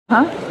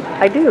Huh?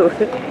 I do.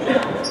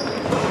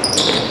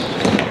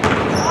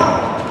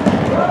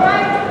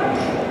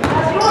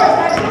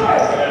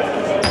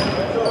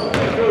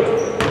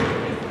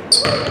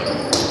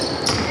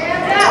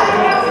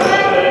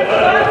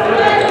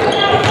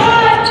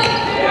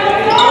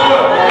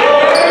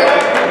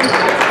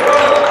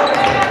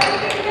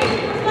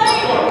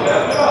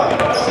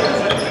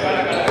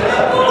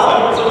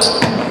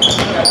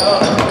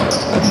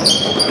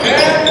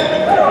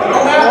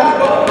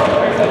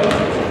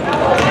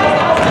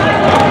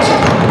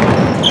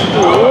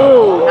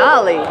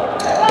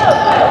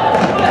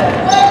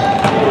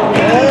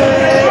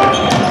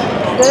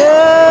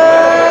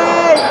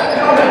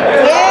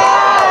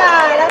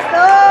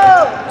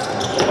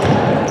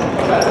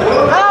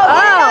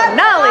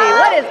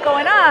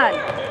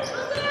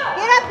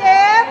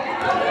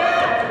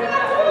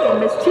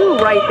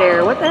 Right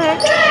there. What the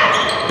heck?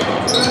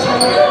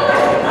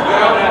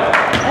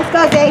 Let's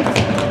go, Dave.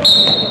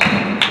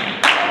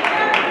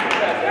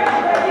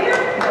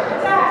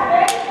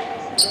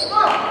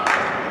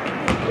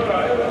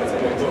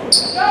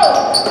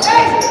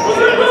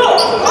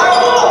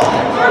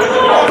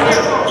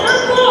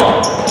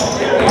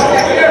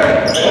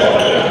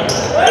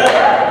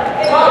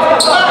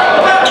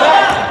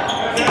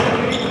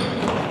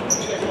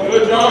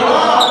 Good job.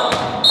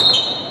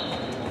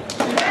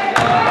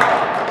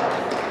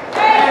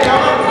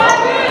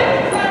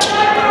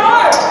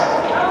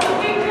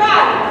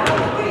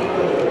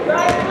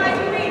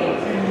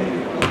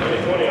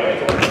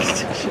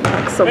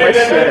 So much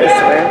shit, I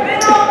swear.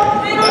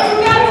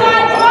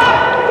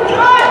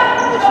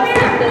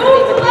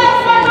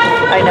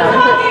 I know.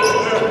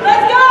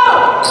 Let's go!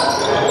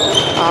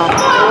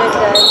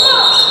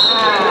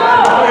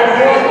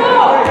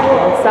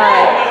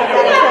 Inside.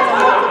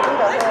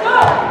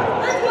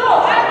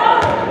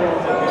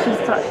 She's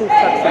talked so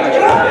much.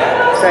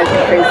 Drives me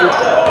crazy.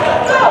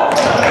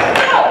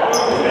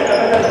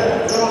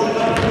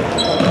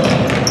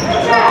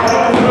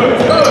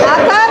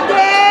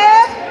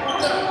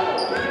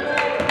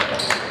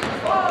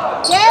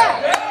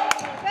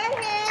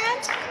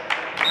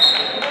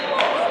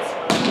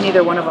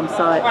 Neither one of them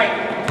saw it.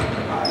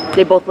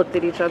 They both looked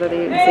at each other. They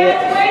didn't see it.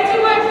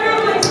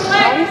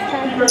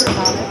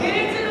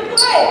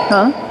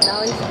 Huh?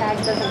 Nolly's tag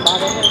doesn't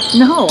bother him.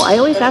 No, I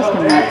always ask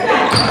him that.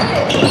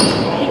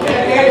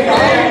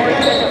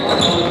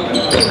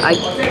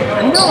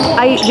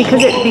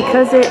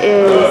 Because it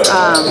is.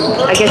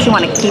 I guess you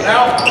want to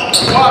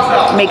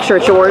make sure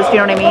it's yours. Do you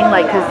know what I mean?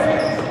 Like, cause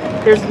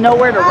there's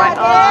nowhere to write.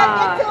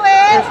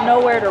 There's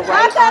nowhere to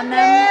write on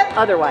them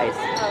otherwise.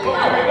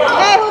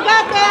 Hey, who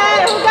got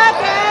that? Who got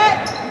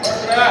that?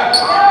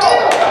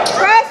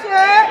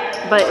 Pressure.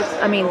 But it's,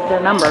 I mean, they're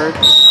numbered.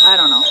 I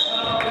don't know.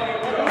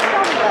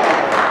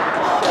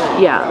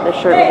 Yeah, the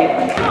shirt would be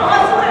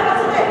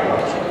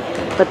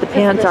fun. But the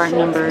pants aren't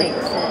numbered.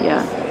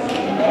 Yeah.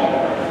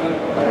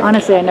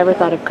 Honestly, I never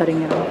thought of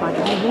cutting it off.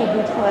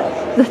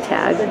 The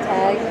tag. The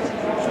tag.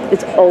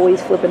 It's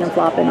always flipping and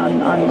flopping on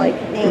like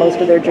most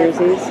of their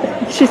jerseys.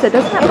 She said,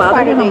 "Doesn't that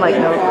bother you?" I'm like,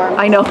 "No,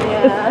 I know."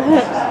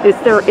 Yeah.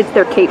 it's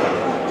their cape.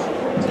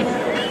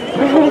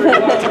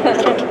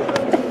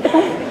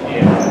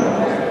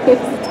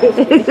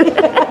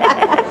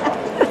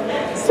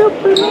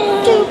 Superman.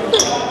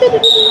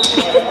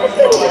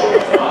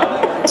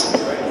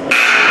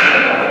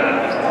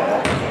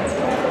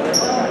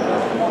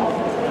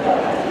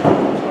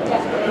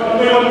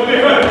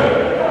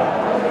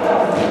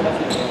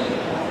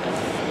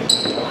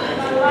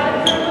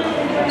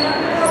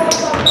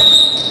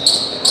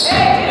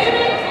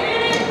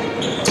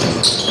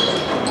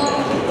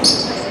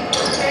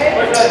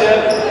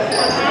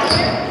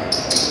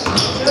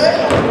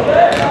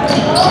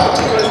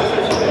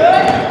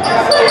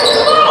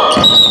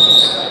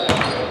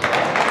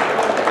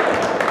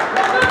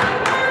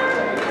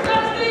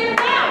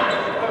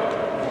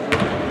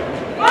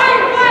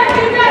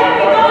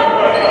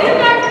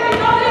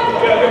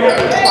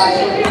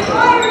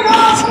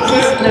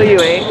 No,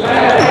 you ain't. Oh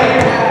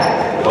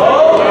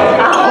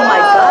my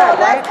God!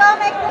 Let's go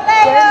make the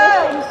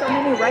layup. So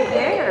many right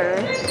there.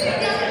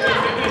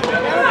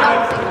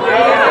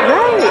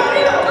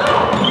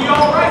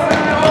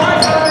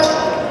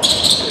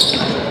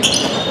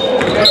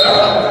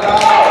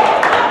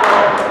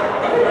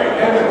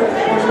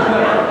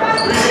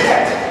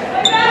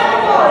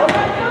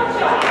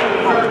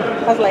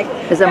 I was like,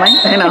 is that mine?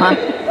 I know, huh?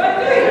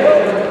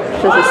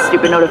 This is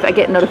stupid notif. I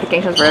get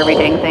notifications for every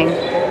dang thing.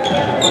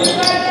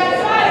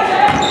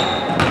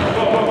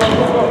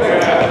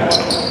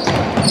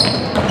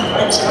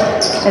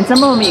 And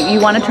some of them you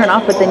want to turn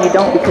off, but then you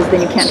don't, because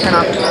then you can't turn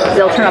off.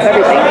 They'll turn off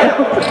everything. You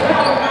know?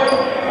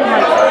 I'm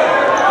like,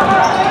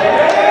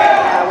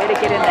 yeah, way to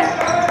get in there.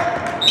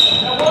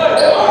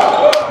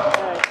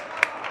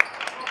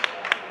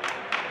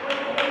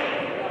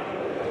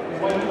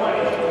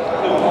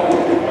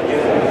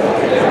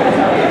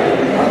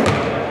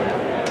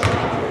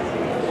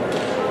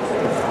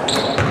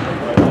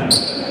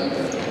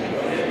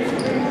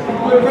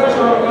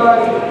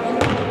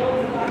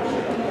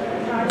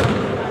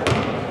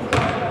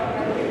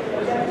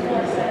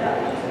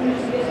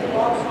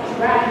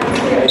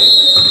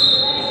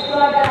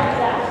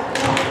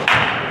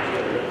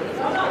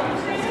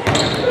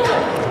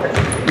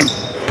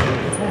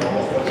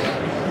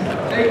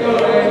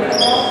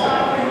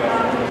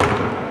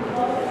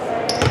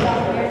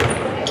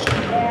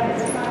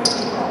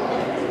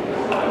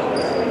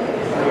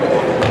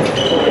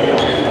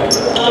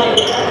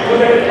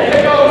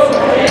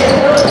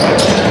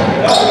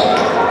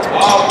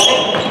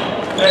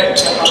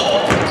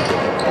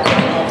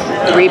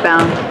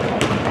 Rebound.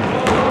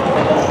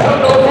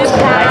 Nice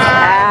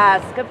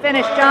pass. Good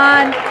finish,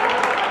 John.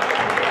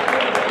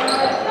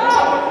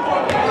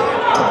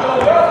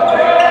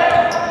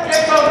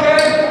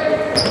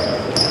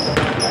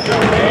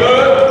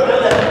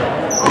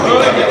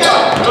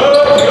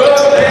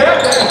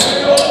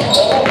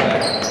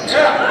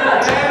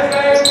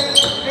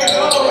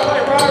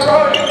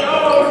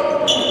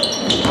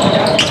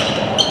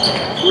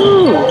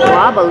 Ooh,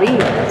 wobbly.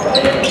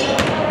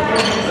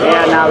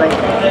 Yeah, Nolly.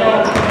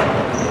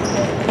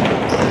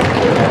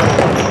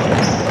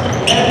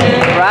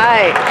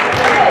 Right.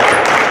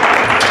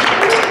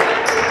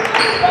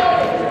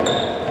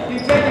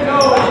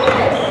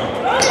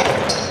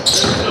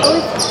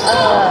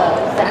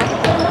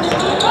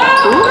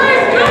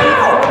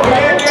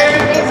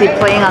 Is he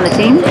playing on the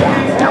team?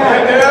 No.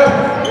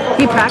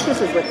 He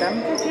practices with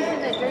them. He's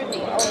in the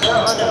jersey.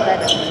 Oh, the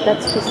Venom.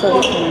 That's just so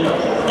he can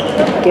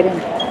get in.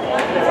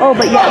 Oh,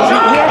 but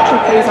yeah, he actually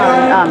plays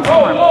on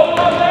Storm.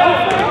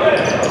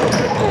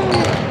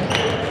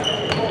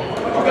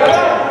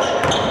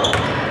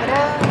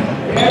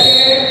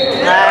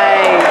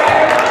 Nice.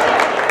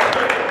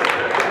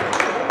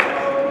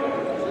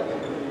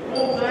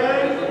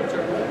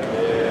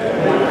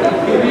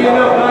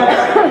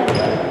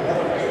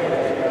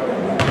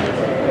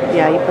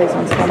 Yeah, he plays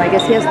on Storm. I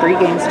guess he has 3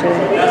 games today.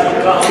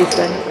 He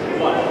said.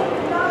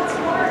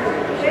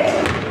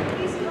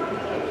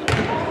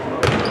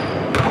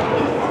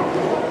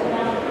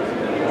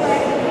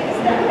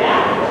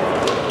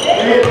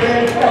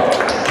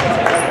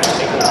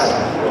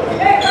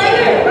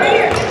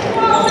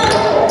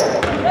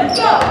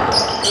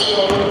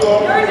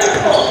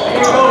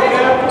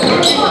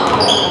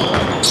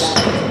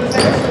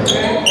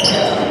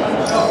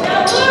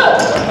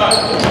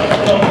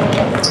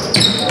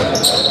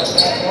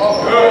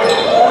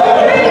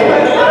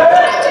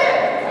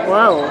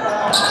 Whoa. I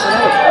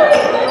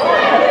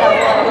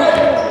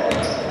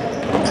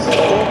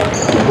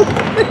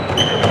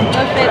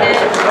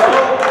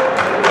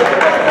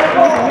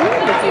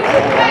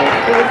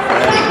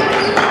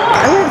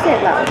wouldn't say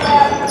it loud. I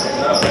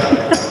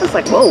was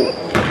like, whoa.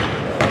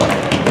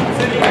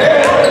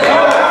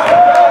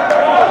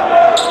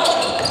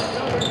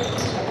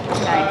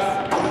 Nice.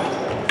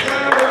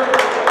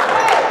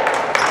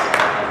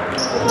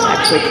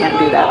 Actually can't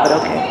do that, but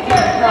okay.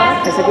 I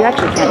said, you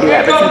actually can't do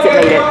that, but since it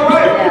made it.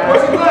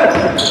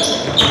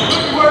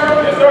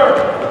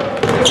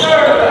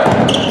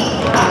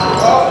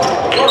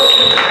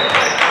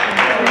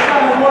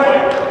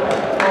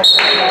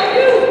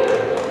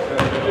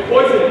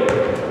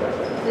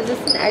 Is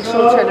this an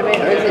actual tournament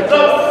or is it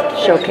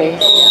just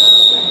Showcase. Yeah.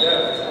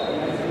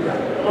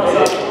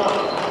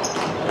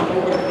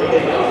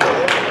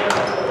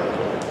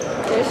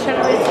 There's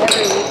tournaments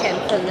every weekend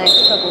for the next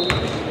couple weeks.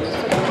 For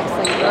the next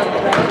like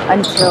month, right?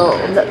 Until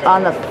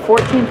on the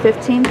 14th,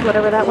 15th,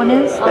 whatever that one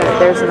is,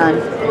 there's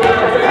none.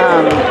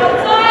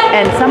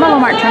 And some of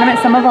them aren't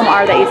tournaments, some of them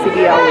are the ACBL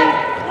league.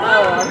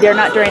 Oh, They're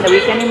not during the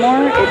week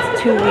anymore,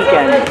 it's 2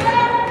 weekends.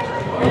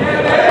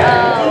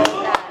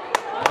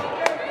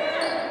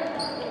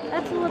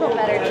 that's a little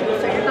better too,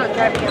 so you're not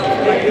driving out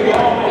for like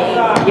one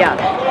game. Yeah.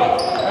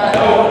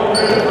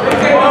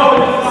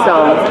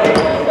 So,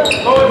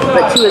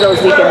 but 2 of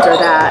those weekends are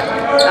that.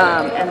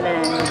 And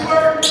then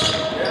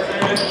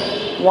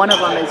one of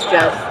them is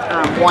just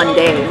 1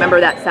 day. Remember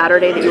that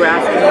Saturday that you were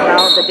asking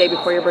about, the day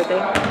before your birthday?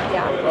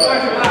 Yeah.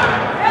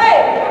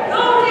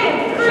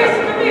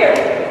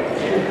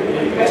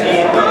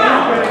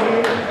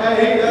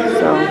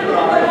 So.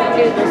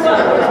 Do this one.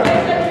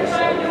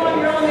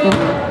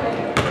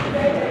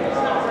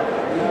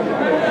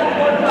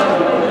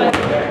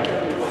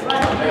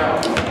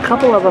 A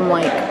couple of them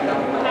like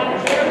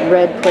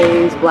red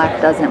plays,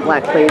 black doesn't,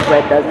 black plays,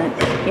 red doesn't.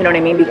 You know what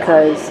I mean?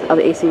 Because of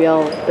the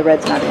ACBL, the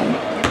red's not in.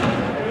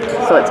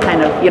 So it's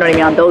kind of, you know what I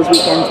mean? On those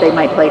weekends, they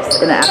might play in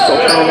the actual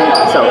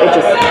tournament. So it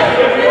just,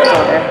 it's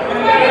all there.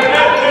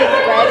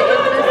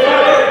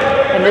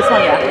 In this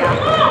one, yeah.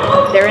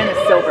 They're in the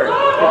silver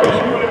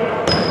division.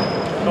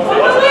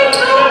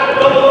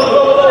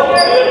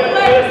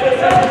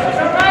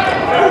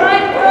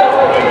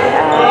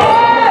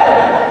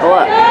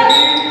 Oh,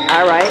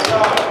 all right.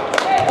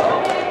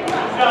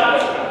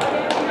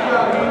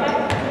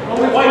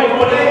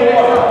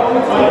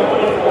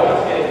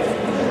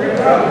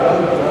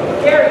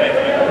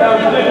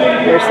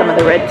 There's some of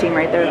the red team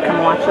right there.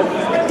 Come watch them.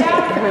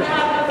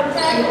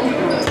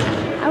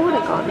 I would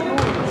have gone home.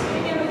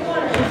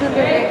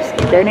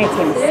 Their next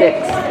team is 6.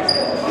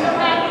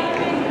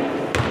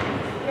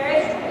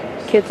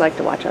 Kids like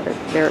to watch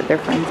their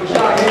friends play.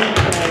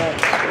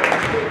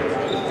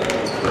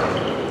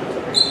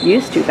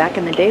 Used to, back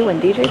in the day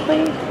when DJ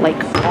played, like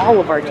all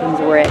of our teams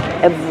were at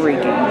every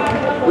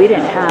game. We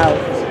didn't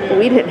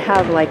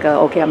have like a,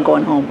 okay, I'm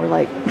going home. We're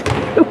like,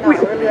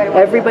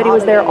 everybody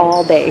was there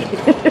all day.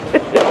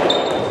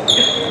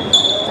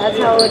 That's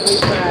how it would be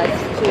for us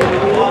too.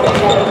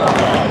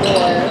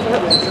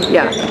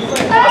 Yeah.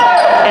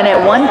 And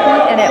at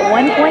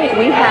one point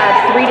we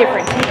had 3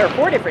 different teams, or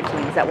 4 different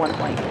teams at one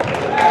point.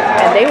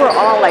 And they were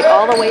all like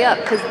all the way up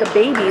because the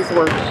babies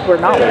were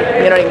not,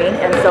 you know what I mean?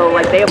 And so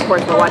like they of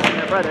course were watching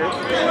their brothers.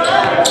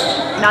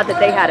 Not that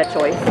they had a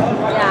choice.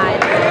 Yeah, I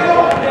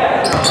know.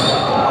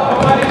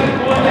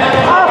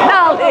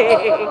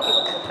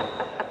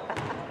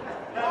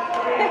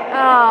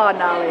 Oh,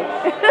 Nolly.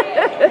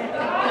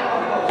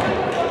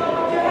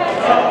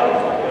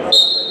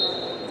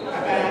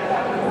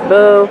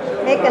 Boo.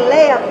 Make a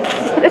layup.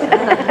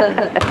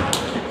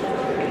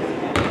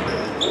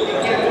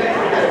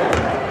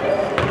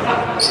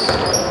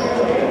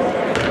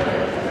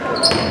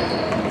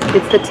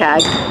 It's the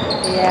tag.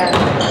 Yeah.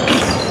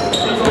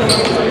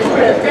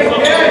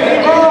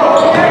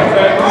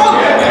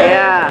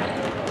 Yeah.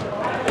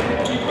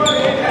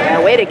 And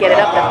a way to get it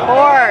up the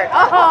court.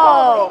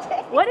 Oh,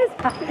 what is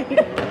happening?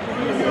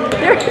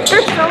 They're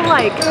so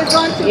like,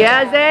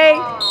 yeah, Zay.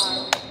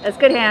 That's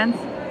good hands.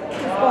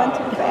 It's going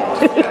too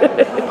fast.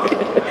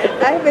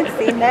 I haven't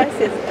seen that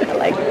since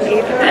like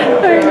 8th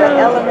or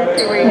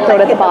elementary. Where you're So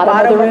like at the bottom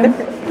of the rim.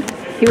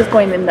 He was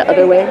going in the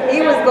other way.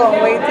 He was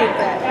going way too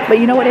fast. But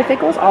you know what? If it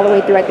goes all the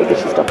way through, I think it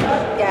should still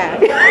count. Yeah. I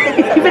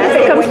think it's a Even if it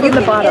basket comes when from you the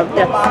can bottom. hit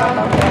the bottom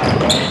of the,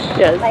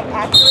 Yes. like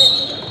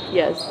accurate.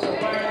 Yes.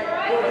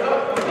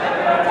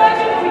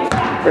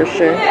 For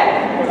sure.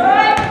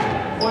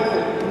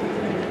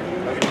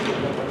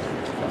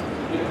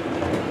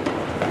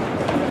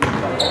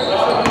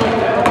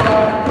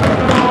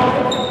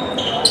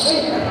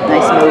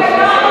 Nice move.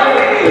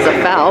 It was a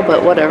foul,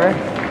 but whatever.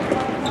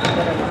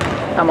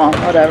 Come on,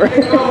 whatever.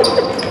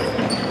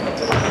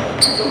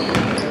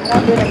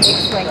 I'll do the big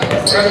swing.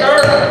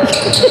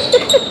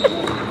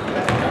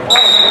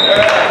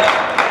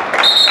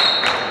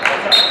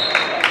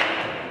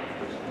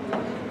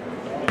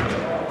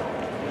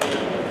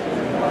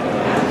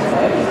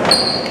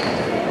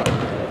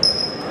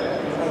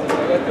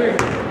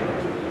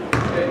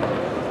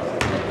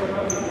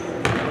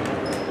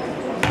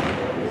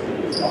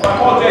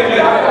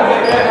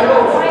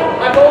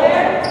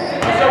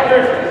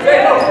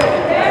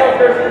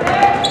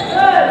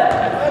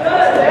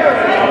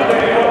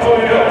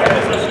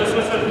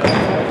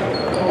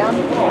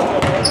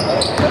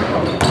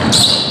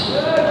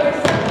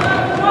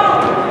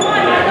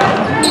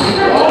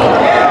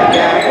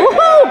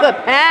 Woohoo! Good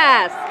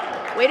pass.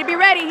 Way to be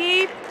ready,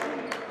 Heath.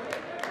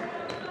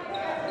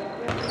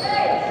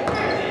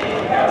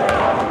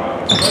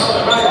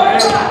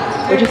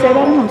 What'd you say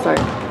about him? I'm sorry.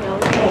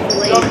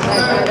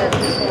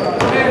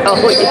 Oh,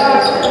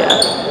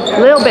 yeah. A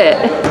little bit.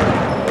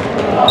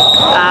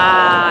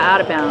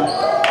 Out of bounds.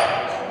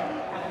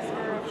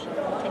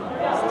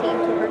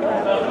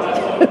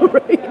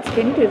 Right.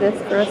 Can you do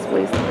this for us,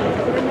 please?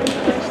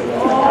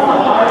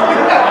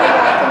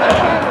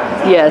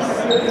 Yes.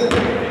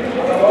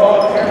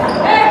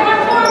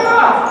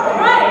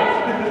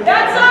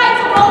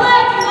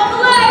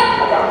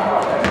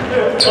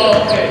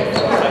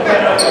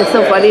 It's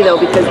so funny though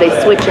because they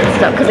switch and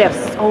stuff because they have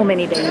so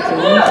many dang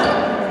teams.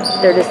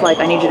 They're just like,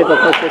 I need you to go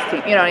coach this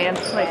team. You know what I mean?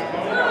 It's like,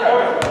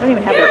 they don't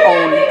even have their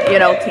own, you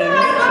know, teams.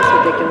 It's just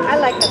ridiculous. I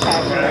like the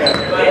pattern.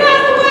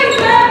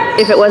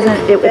 If it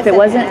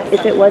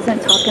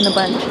wasn't talking a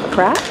bunch of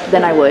crap,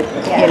 then I would,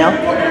 you know.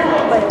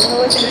 But who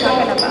wasn't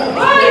talking about it?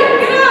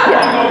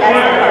 Yeah. That's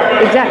the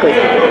part. Exactly.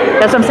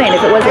 That's what I'm saying.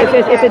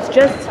 If it's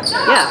just,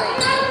 yeah.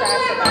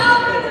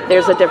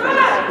 There's a difference.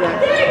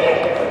 Yeah.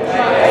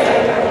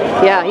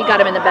 Yeah, he got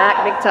him in the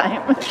back big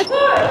time.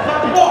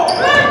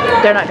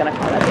 They're not gonna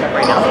call that stuff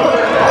right now.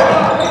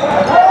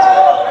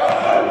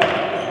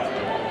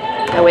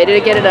 I waited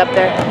to get it up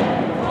there.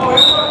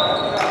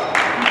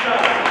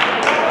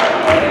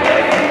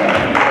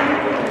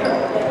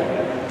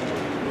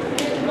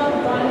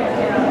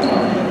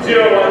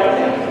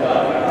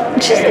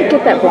 Just like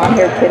get that blonde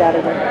haired kid out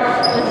of there.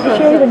 She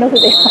don't even know who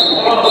they are.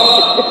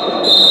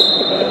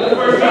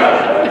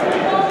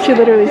 She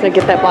literally said,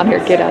 get that blonde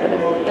haired kid out of there.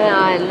 Yeah,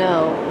 I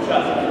know.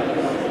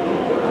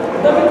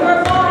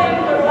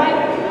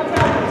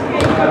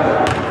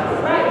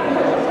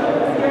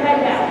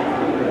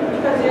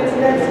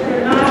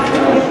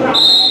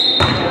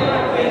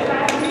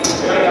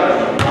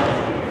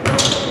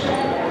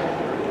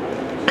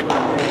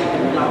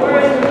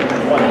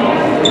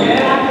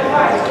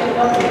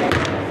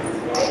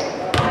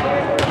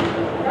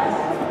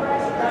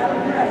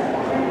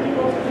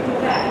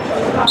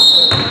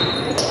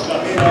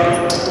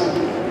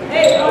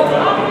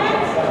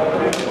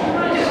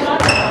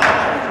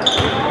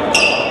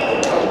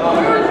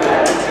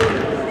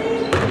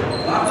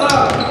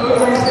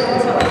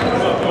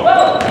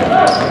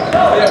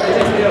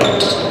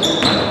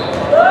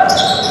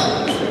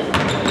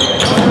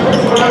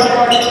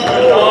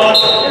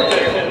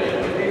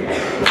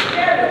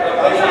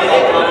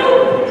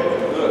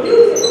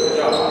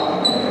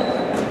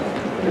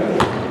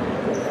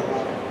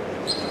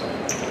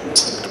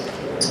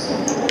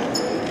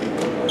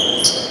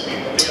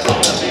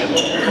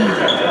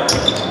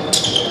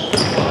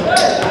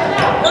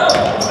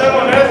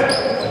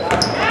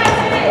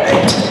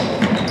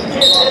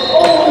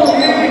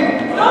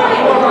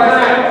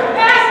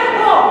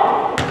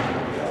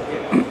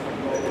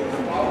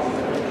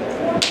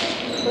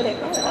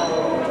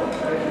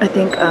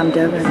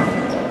 Devin. They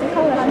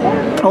call us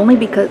Devin. Only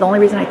because the only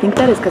reason I think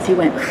that is because he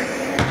went.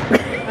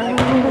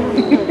 Yeah,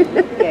 he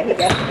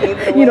gave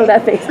it away. You know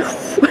that face.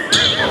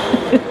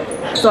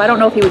 So I don't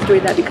know if he was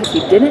doing that because he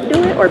didn't do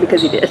it or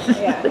because he did.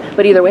 Yeah.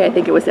 But either way, I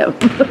think it was him.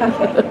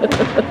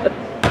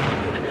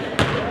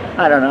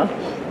 I don't know.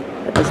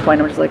 At this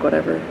point, I'm just like,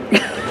 whatever. Never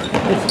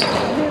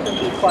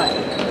be quiet.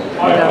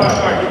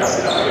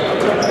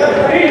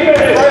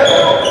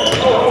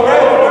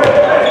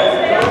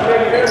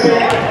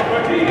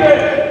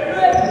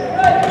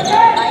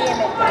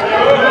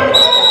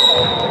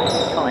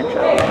 Calling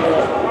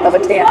trouble. Of a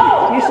tan.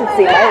 You should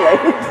see my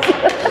legs.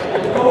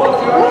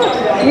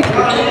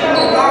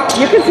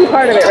 you can see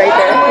part of it right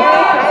there.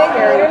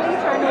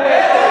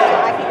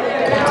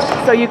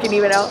 So you can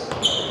even out.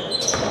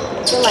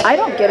 I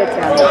don't get a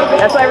tan.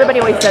 That's why everybody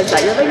always says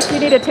that. You're like, you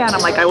need a tan.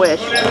 I'm like, I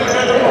wish.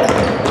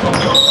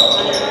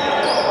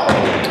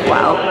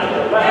 Wow.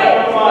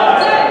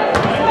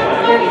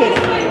 You're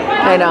kidding.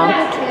 I know.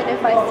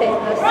 If I sit in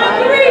the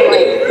sun for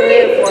like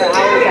 3 or 4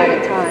 hours at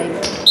a time.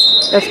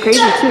 That's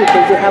crazy too,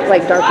 because you have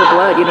like darker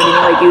blood. You know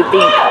what I mean? Like you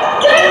think.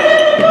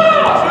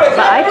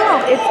 But I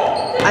don't.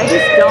 I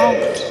just don't.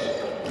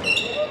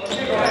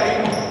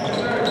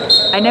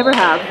 I never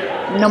have.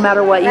 No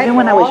matter what, even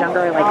when I was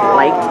younger, I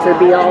liked to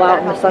be all out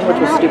in the sun, which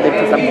was stupid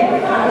because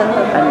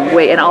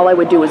and all I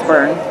would do was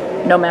burn,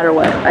 no matter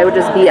what. I would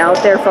just be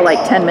out there for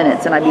like 10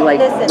 minutes and I'd be like,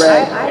 Listen,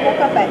 red. I woke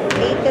up at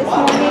 8 this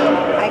morning.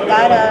 I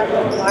got up,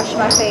 washed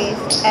my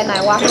face, and I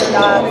walked the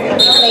dogs and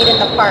we played in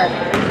the park.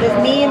 Just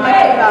me and my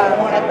 2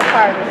 dogs at the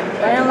park,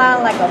 running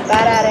around like a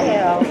bat out of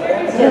hell,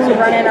 just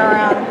running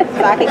around so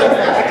I could get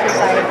some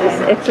exercise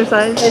in.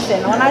 Exercise?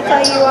 Listen, when I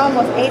tell you I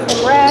almost ate the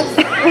grass,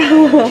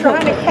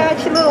 trying to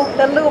catch the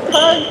little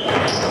pug.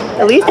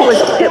 At least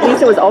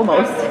it was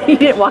almost. You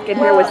didn't walk in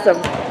here with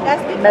some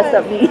messed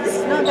up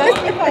knees. No,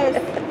 that's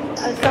because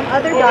some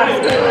other dogs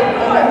came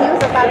and he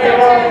was about to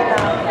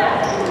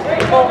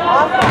go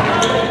off on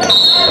me.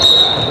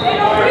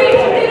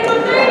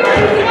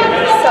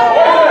 So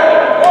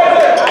I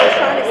was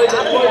trying to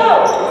stop him.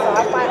 So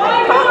I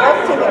caught up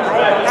to him. I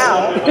don't know how.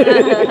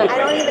 I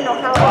don't even know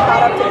how I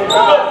caught up to the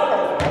dog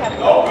because I have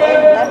no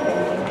time left in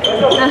me.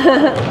 And what?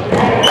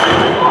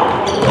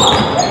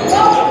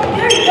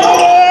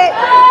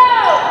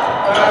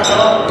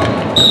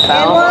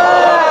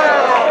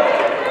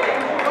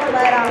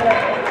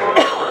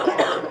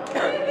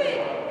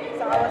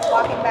 So I was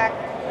walking back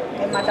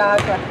and my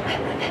dog's like,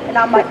 and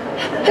I'm like, I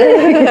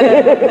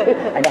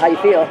know how you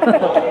feel.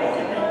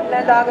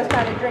 that dog was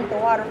trying to drink the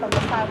water from the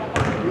sidewalk.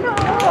 No!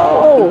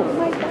 Oh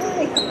my God.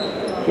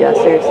 yeah,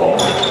 seriously.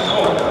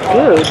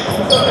 Dude.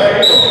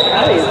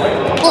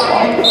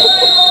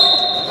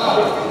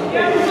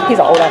 He's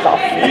old, that's all.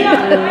 I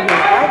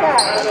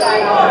got you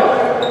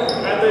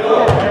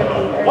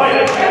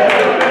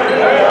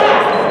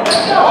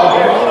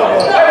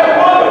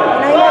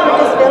ever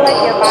just feel like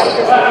your body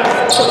just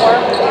needs to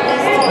work, it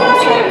needs to do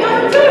something.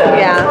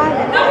 Yeah.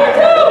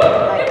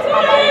 Like,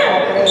 my body's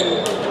not ready.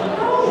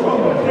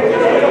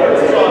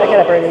 I got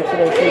a birthday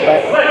today too,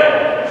 but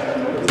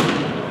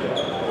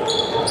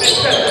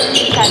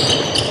I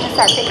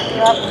start picking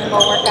you up and go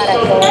work out at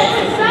Lowe's.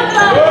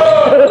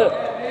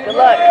 good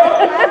luck.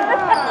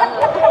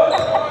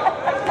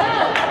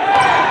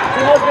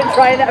 Timo's been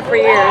trying that for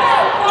years.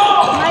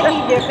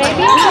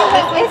 Maybe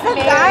it's a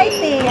guy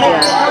thing.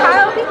 Like,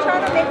 Kyle be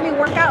trying to make me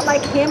work out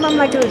like him. I'm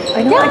like, dude,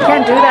 I know, I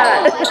can't do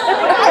that. what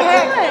the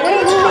heck? What do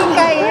you think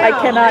I am? I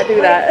cannot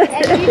do that.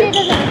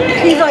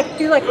 He's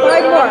like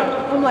 5 more.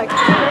 I'm like,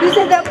 you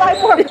said that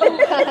 5 more.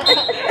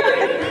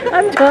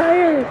 I'm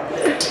tired.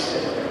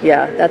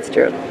 Yeah, that's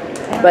true.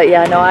 But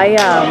yeah, no,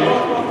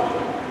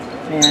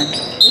 man,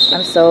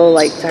 I'm so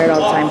like tired all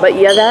the time. But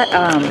yeah, that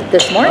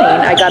this morning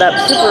I got up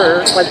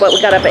super, like what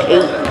we got up at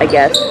 8, I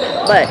guess.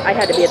 But I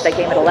had to be at that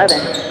game at 11.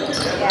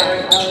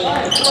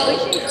 Yeah.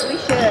 We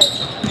should.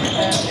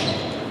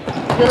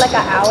 Do like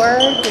an hour,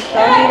 just go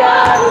meet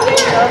up,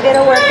 go get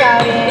a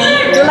workout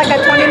in. Do like a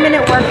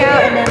 20-minute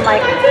workout and then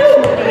like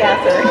smoothie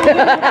after.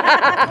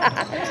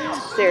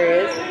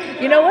 Serious.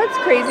 You know what's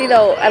crazy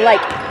though?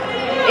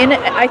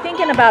 I think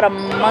in about a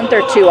month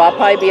or 2, I'll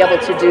probably be able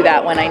to do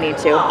that when I need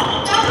to.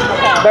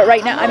 But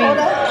right now, I mean,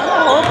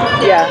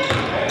 yeah.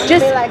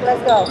 Just be like,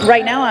 let's go.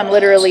 Right now, I'm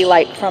literally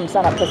like from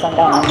sun up to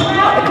sundown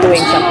doing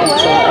something,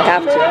 so I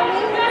have to.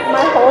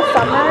 My whole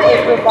summer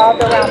is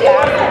revolved around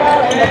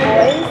basketball and the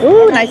boys.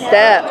 Ooh, nice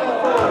step.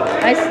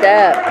 Nice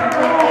step.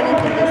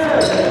 Anything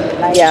this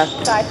like, yeah.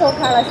 So I told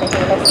Kyle, I said,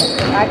 hey, listen,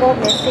 if I go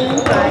missing,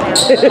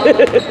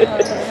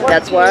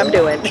 that's what I'm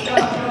doing.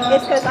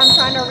 It's because I'm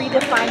trying to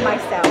redefine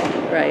myself.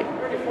 Right.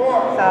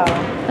 So.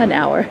 An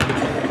hour.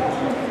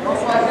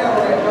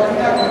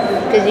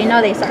 Because you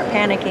know they start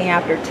panicking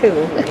after 2.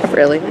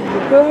 Really?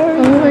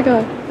 Oh my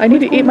God. I need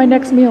to eat my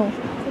next meal.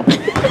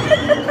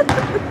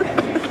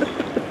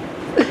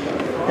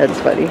 That's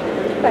funny.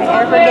 If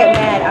I ever get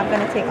mad, I'm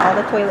going to take all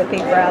the toilet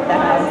paper out the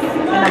house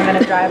and I'm going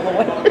to drive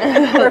away.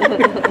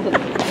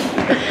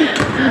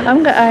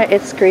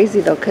 It's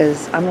crazy though,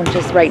 because I'm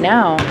just right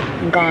now.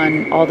 I'm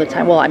gone all the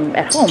time. Well, I'm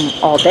at home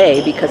all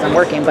day because I'm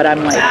working, but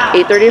I'm like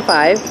 8:30 to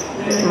 5,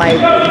 my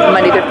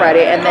Monday through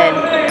Friday, and then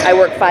I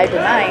work 5 to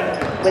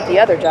 9 with the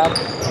other job.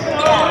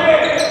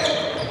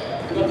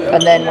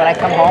 And then when I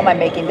come home, I'm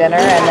making dinner,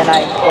 and then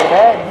I go to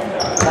bed.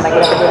 Then I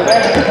get up and go to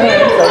bed.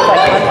 So it's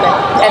like constant.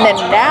 And then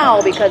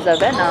now, because of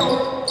Venom,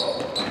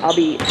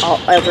 every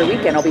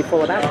weekend I'll be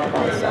full of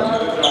basketball. So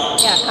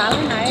yeah, Kyle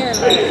and I are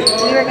like,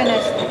 we were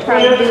gonna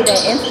try to do the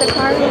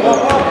Instacart,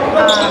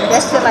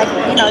 just to like,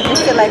 you know,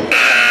 just to like.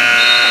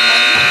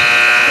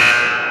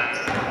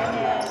 And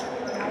then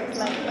I was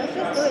like, let's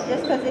just do it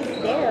just because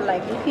it's there.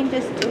 Like we can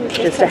just do it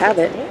just to have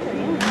it.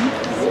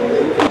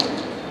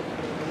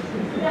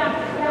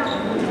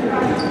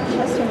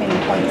 That's too many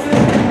points.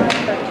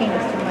 13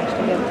 is too much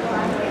to give.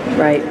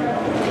 Right.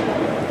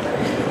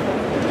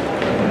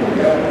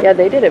 Yeah,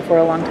 they did it for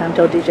a long time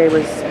till DJ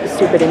was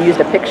stupid and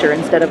used a picture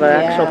instead of an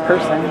actual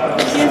person.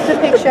 Used a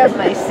picture of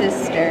my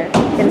sister.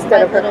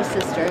 Instead of her little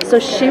sister. So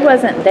she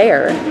wasn't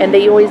there, and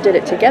they always did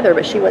it together,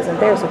 but she wasn't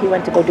there, so he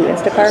went to go do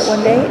Instacart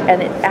one day,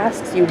 and it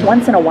asks you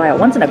once in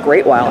a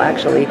great while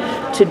actually,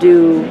 to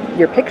do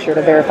your picture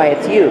to verify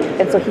it's you.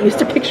 And so he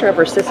used a picture of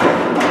her sister.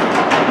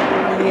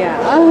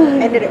 Yeah.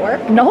 And did it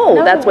work?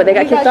 No, that's why they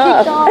got kicked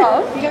off.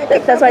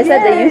 That's why I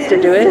said they used to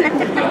do it.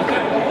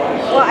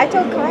 Well, I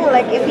told Kyle,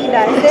 like, if he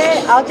does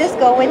it, I'll just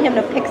go with him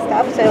to pick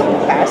stuff so it'll be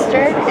faster,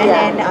 and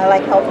then I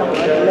like help him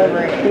deliver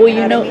it. Well,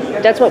 you know,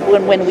 that's what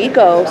when we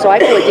go. So I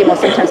go with Demo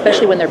sometimes,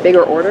 especially when they're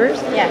bigger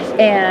orders. Yes.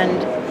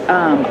 And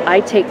I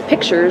take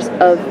pictures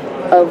of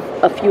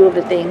a few of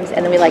the things,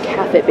 and then we like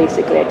half it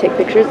basically. I take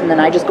pictures, and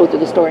then I just go through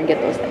the store and get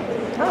those things.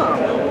 Oh.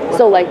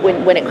 So like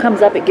when it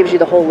comes up, it gives you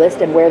the whole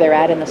list and where they're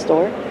at in the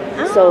store.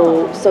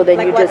 Oh. So then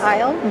like you what just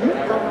aisle?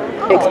 Oh.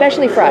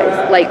 Especially fries.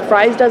 Like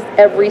fries does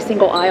every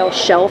single aisle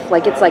shelf.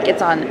 Like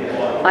it's on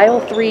aisle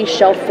 3,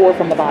 shelf 4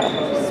 from the bottom.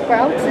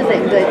 Sprouts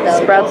isn't good though.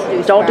 Sprouts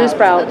don't do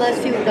Sprouts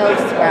unless you know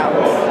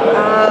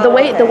Sprouts.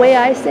 The way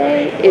I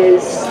say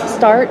is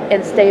start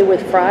and stay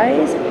with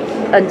fries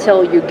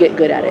until you get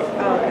good at it.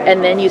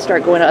 And then you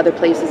start going to other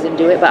places and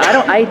do it. But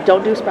I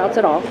don't do Sprouts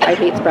at all. I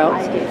hate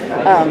Sprouts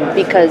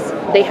because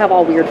they have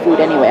all weird food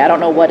anyway. I don't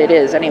know what it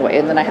is anyway,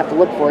 and then I have to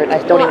look for it, and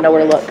I don't even know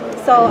where to look.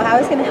 So I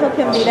was gonna help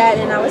him do that,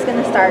 and I was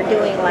gonna start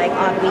doing like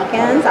on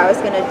weekends. I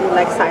was gonna do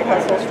like side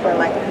hustles for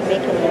like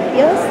making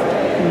lumpias.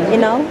 You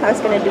know, I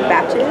was gonna do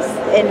batches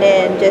and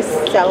then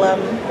just sell them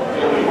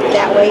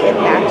that way in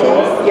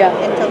batches. Yeah.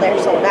 Until they're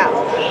sold out.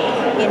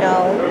 You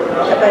know,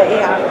 but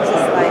yeah, it's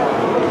just like.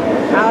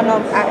 I don't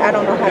know. I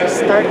don't know how to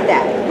start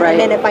that. Right. And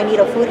then if I need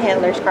a food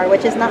handler's card,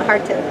 which is not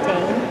hard to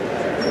obtain,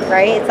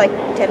 right? It's like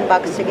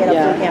 $10 to get a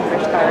food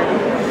handler's card.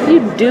 You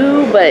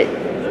do, but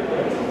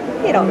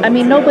you know. I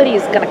mean,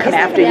 nobody's gonna come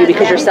after you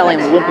because you're selling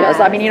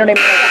lumpias. I mean, you know what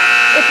I mean? Like,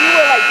 if you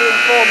were like doing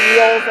full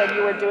meals and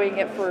you were doing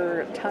it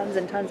for tons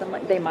and tons, I'm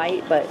like, they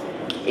might, but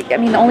I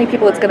mean, the only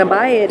people that's gonna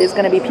buy it is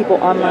gonna be people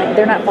online.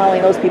 They're not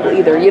following those people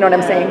either. You know what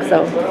I'm saying?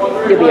 So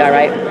you'll be all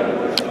right.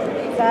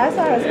 That's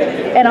what I was gonna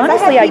do. And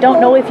honestly, I don't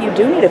know if you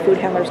do need a food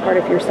handler's card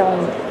if you're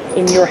selling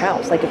in your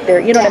house. Like if they're,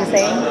 you know what I'm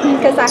saying?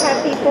 Because I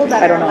have people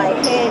that are like,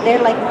 hey,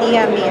 they're like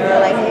DM me and they're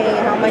like, hey,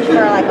 how much for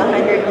like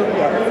 100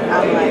 lumpias?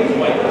 I'm like,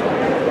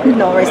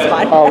 no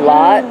response. A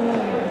lot?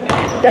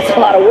 That's a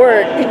lot of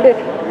work.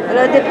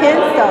 Well, it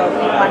depends though.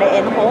 Do you want it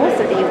in wholes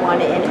or do you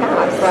want it in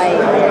halves?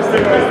 Like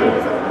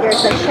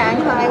there's a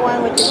Shanghai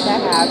one, which is the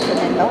halves, and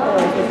then the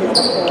wholes, which is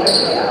the full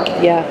lumpia.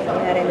 Yeah. You know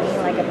what I mean?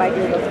 Like if I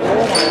do the full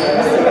ones,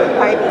 it'll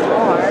probably be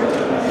more.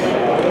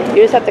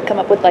 You just have to come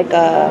up with like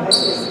a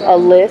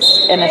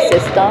list and a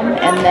system,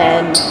 and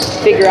then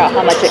figure out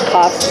how much it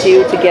costs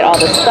you to get all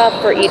the stuff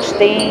for each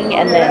thing,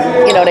 and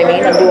then, you know what I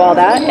mean, and do all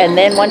that. And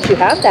then once you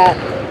have that,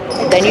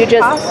 then you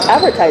just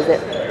advertise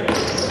it.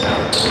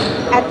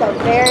 At the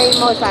very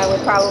most, I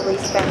would probably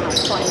spend like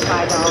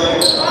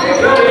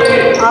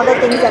 $25. All the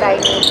things that I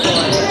need for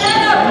it.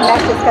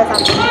 That's just because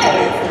I'm being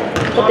fancy.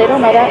 But they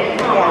don't know that.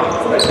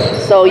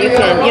 Yeah. So you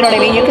can, you know what I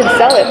mean, you can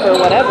sell it for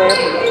whatever.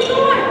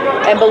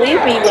 And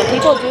believe me, when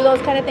people do those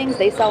kind of things,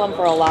 they sell them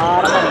for a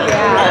lot of money.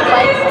 Yeah,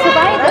 like to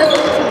buy a dozen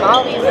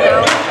tamales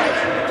now.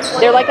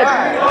 They're like at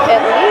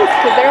least,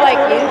 because they're like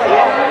huge,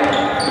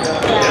 Yeah.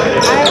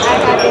 I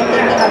have been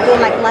thinking of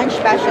doing like lunch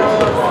specials,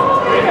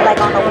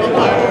 like on the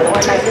weekend, or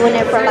like doing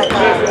it for like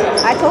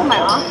I told my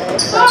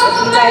office, like if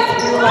you guys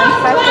do lunch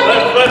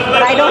specials,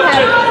 but I don't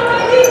have,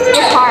 it's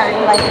hard,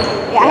 like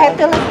I have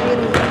to like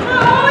really,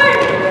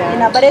 you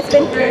know, but it's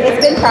been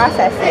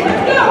processing.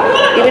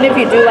 even if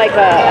you do like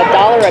a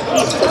 $1 a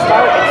piece to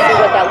start and see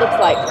what that looks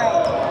like.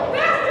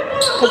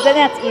 Because then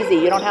that's easy.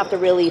 You don't have to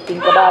really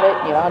think about it.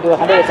 You don't do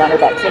 100, it's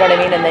 $100. You know what I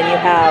mean? And then you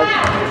have,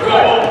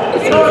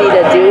 it's easy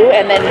to do.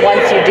 And then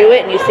once you do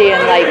it and you see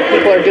and like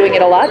people are doing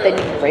it a lot, then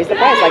you raise the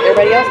price like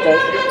everybody else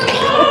does.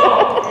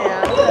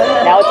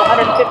 Now it's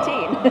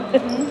 115.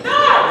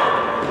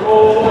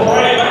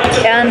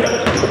 And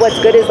what's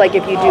good is like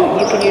if you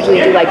can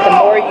usually do like the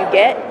more you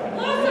get,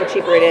 the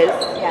cheaper it is.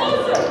 Yeah.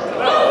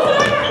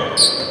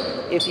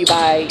 if you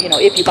buy, you know,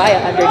 if you buy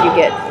 100, you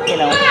get, you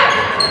know,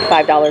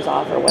 $5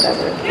 off or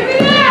whatever.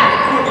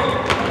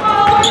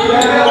 Oh,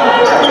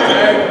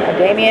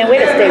 Damien, way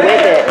to stay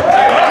with it.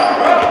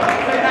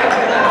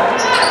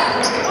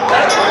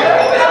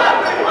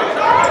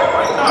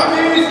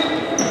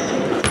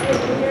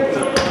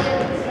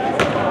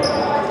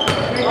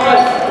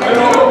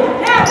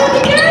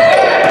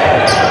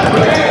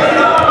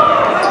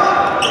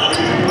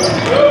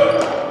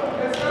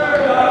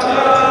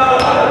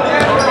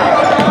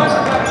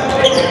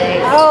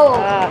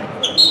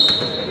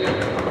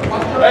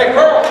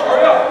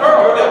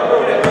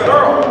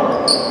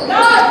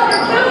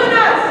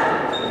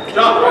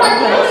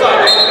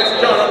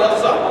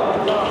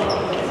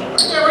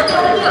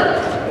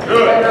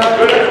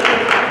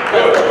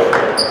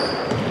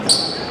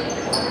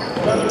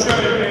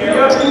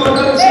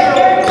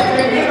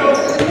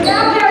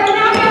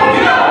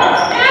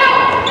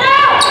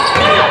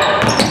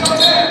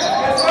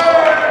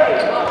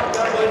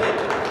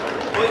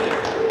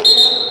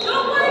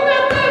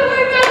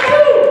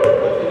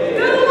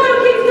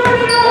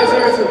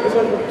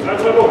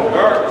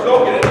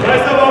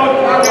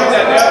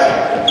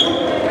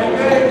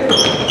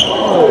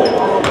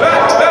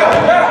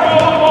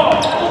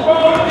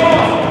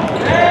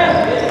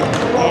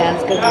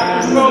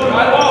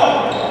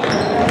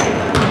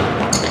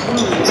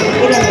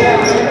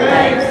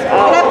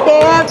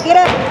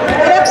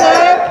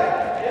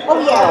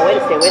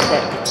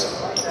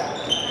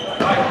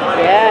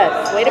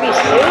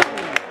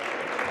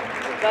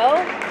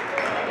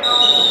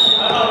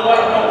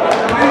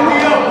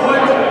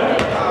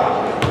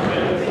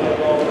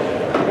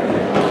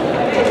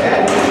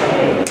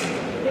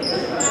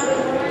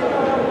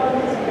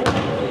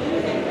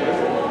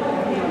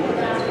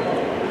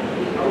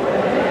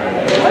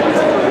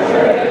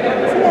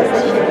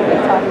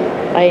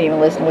 I didn't even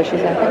listen to what she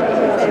said.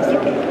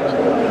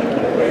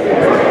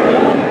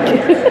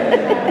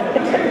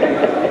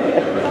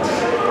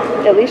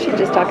 At least she's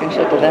just talking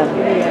shit to them.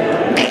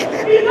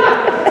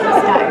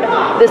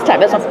 This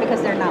time. That's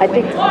because they're not. I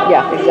think,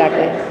 yeah,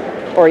 exactly.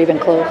 Or even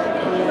close.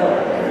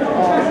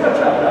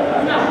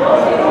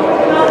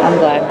 I'm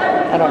glad.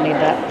 I don't need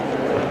that.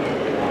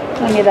 I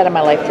don't need that in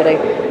my life today.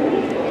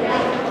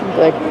 I'm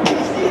good.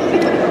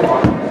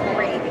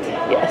 Great.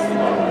 Yes.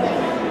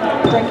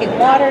 Drinking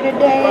water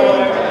today.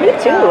 Me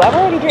too. I've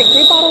already drank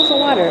 3 bottles of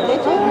water.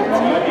 Did you?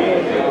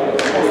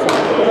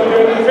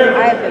 Listen,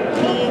 I've been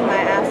peeing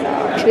my ass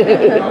off.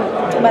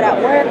 But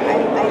at work, we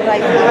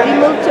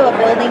moved to a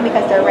building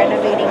because they're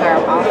renovating our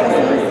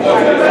offices.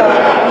 So we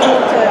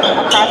moved to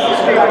across the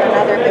street on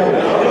another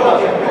building.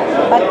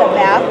 But the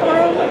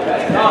bathroom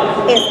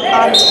is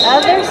on the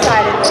other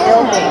side of the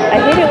building. I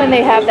hate it when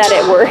they have that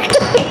at work.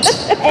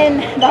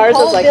 And the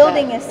whole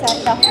building is set.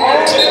 The whole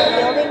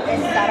building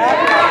is set up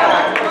like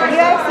that. Have you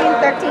guys seen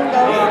 13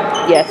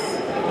 Ghosts? Yes.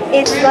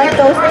 It's like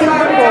those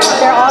cubicles.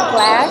 They're all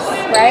glass,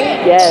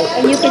 right? Yes.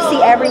 And you can see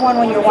everyone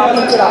when you're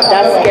walking through the hallway.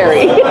 That's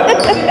scary.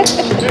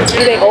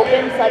 Do they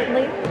open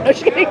suddenly? No,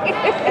 just kidding.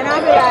 And I'll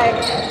be like,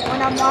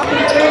 when I'm walking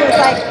through, it's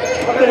like,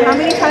 okay, how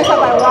many times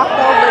have I walked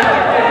over here?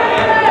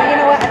 And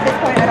you know what? At this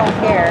point, I don't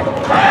care.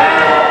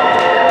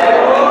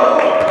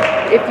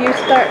 If you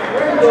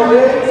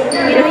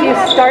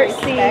start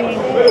seeing,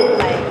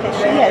 like, cause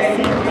she has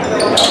seen him.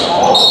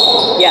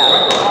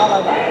 yeah, all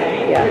of us.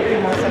 Yeah.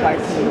 Most of our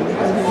team.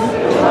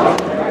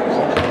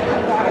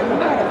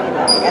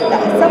 At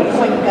some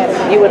point, you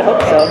gotta. You would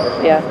hope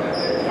so. Yeah.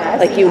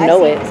 Like you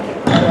know it.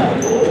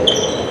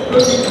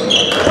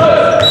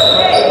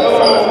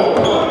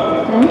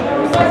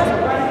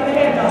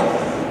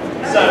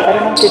 I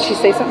don't know. Did she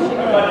say something?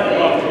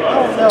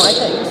 Oh no, I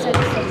thought you said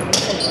something.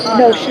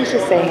 No, she's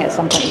just saying at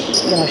some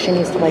point, you know, she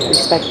needs to like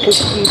respect,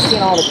 because you've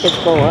seen all the kids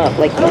grow up.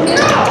 Like,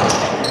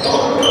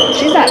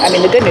 she's not, I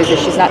mean, the good news is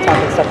she's not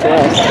talking stuff to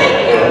us.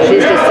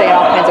 She's just saying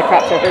all kinds of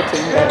crap to her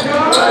team. But...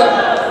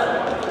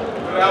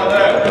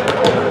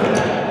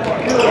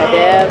 Yeah,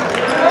 Deb.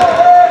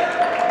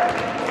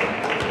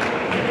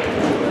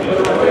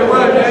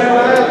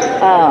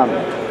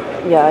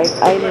 Yeah,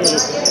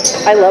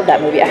 I love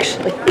that movie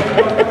actually.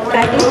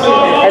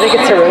 I think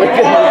it's a really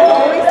good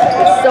movie.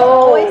 It's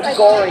so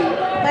gory.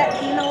 But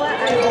you know what?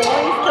 I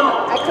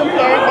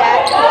compared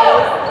that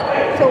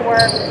place to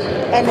work,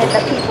 and then the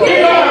people.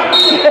 You know,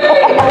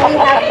 we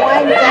have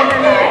one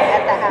juggernaut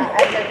at the house,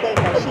 at the thing,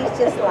 but she's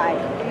just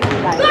like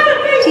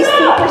she's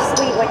super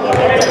sweet when you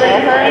get to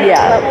know her.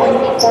 Yeah.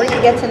 But before you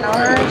get to know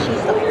her,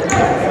 she's like.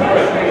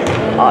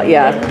 Oh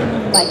yeah.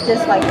 Like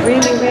just like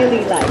really,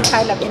 really like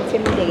kind of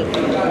intimidating.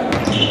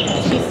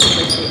 She's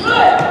super sweet.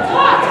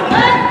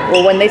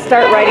 Well, when they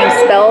start writing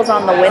spells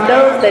on the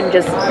windows, then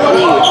just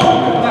leave.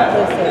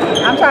 Listen,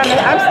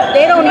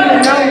 they don't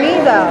even know me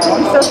though.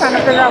 I'm still trying to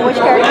figure out which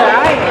character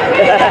I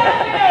am.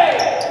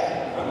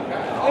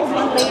 There's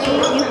one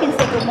lady, you can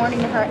say good morning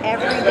to her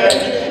every day.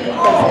 She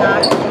does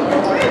not say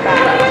good morning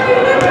back.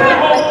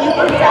 Like you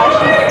can tell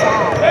she's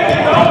sad.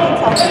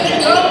 Like, I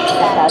can tell she's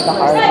sad. That's a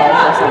hard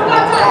life or something.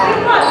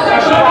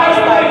 She walks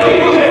like,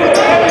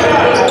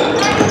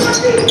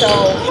 so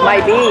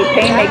might be.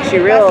 Pain makes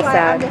you real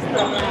sad.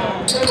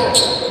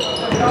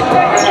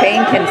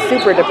 Pain can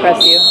super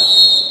depress you.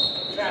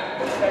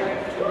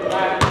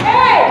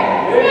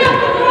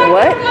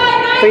 What?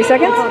 3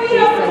 seconds?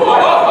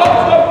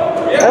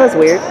 That was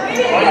weird.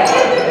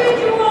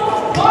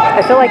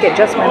 I feel like it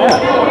just went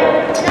up.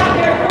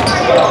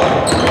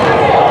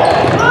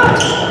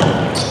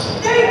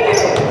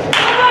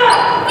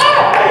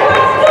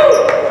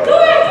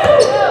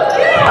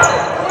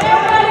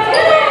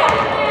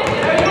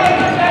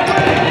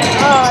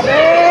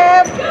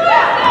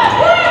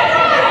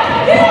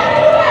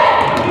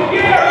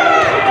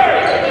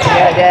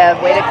 Yeah,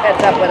 Dev, way to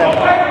catch up with him.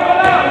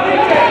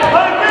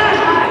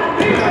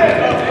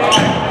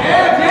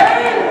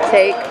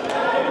 Take.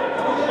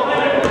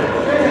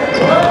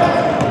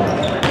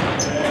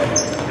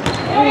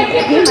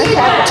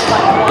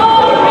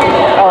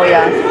 Oh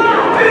yeah.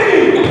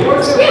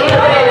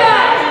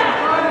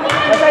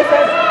 As I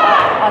said,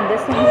 on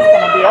this thing he's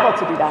going to be able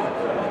to do that.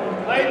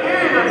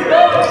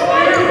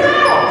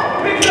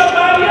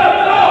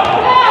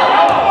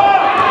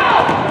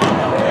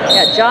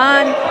 Yeah,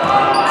 John,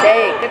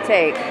 take, good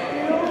take.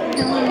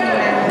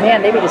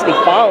 Man, they would just be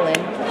falling.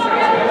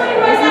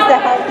 This is the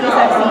healthiest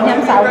I've seen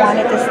him, so I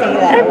wanted to stay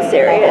that way. I'm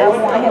serious. I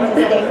want him to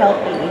stay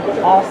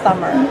healthy all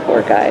summer.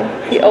 Poor guy.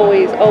 He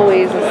always has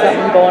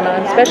something going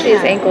on, especially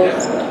his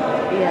ankles.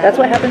 Yeah. That's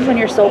what happens when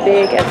you're so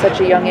big at such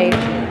a young age.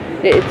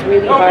 It's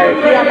really hard.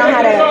 You don't know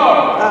how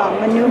to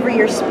maneuver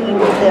your speed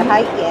with the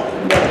height yet.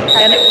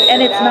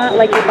 And it's not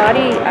like your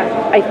body.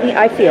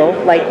 I feel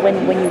like when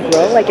you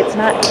grow, like it's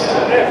not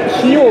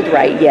healed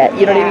right yet.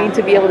 You know what I mean?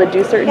 To be able to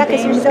do certain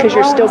things because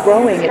you're still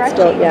growing. It's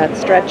still it's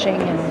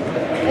stretching and.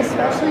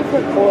 Especially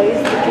for boys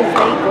because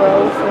they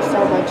grow for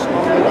so much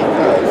longer than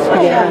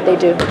girls. Yeah, they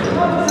do.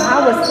 I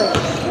was like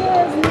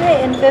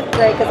in 5th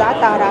grade because I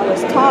thought I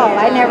was tall.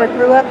 I never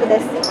grew up with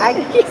this.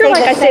 You're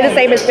like I say the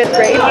same as 5th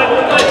grade.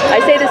 I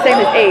say the same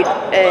as 8th.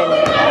 And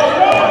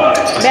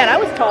man, I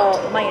was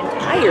tall my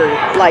entire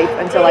life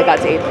until I got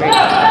to 8th grade.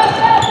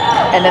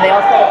 And then they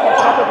all started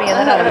catching up with me, and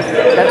then that's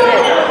it.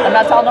 I'm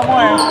not tall no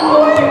more.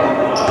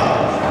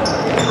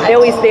 They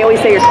always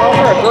say you're tall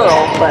for a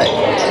girl, but.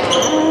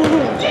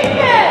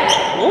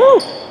 Woo!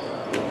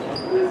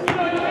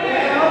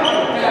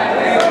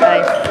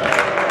 Nice.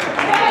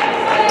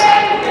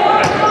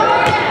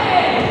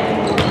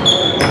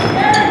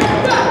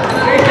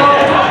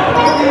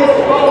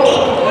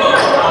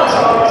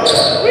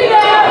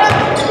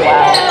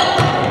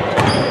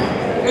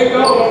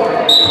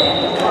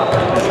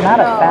 It's not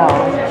a foul.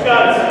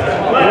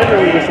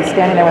 Literally was just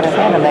standing there with his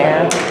hand in the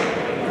air.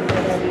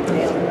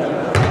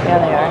 Yeah,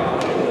 they are.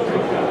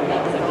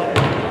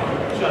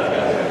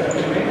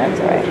 That's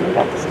all right. We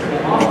got this.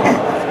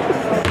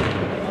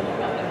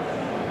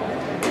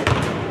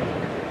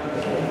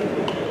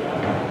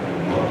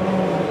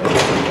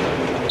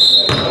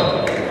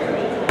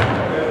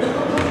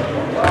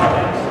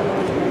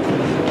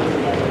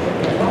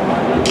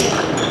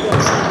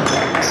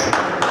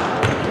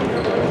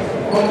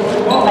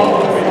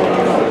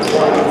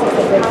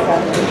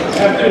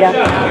 Yeah.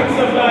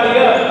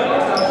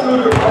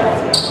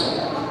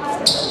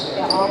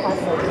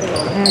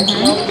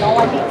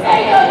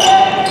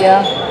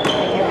 Yeah.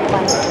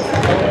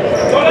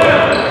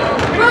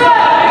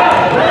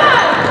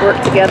 Work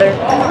together.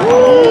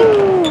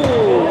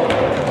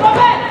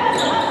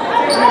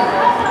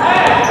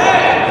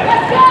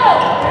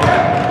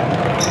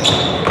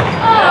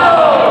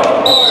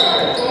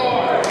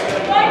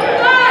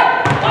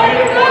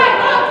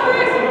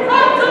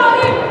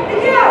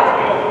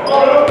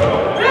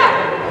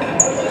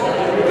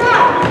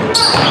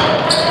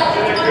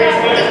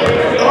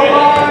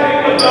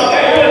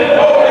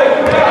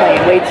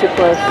 Playing way too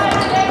close.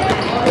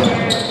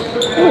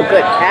 Ooh,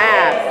 good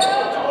pass.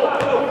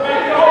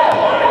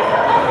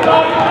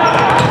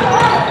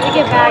 We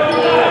get back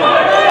here.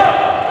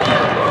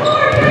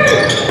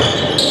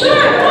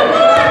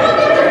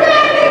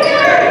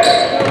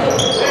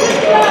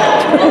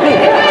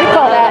 Did you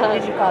call that?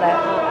 Did you call that?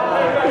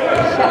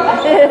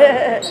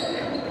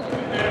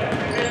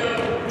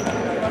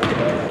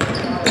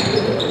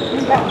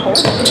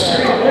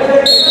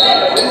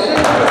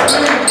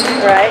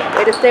 Right,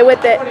 way to stay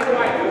with it.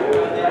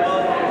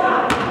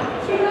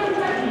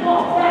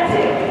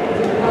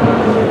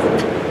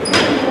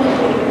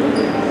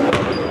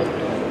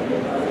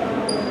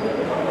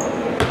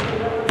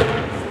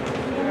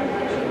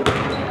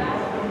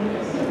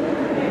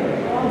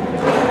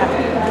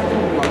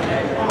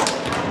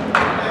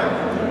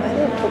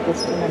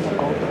 This team in the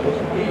gold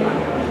division.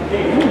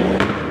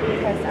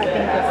 Because I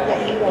think it's the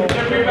Eagles.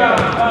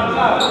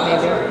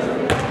 Maybe.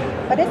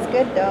 But it's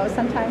good though.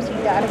 Sometimes you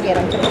gotta get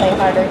them to play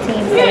harder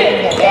teams so they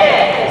can get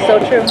better. So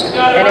true.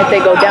 And if they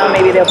go down,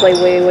 maybe they'll play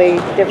way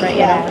different,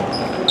 you know?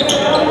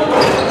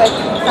 But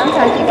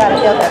sometimes you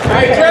gotta build that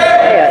confidence.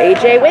 Yeah,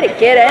 AJ, way to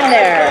get in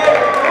there.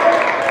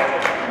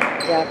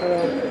 Yeah, for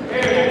real.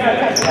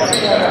 Sometimes you gotta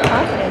build that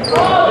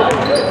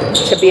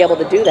confidence. To be able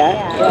to do that.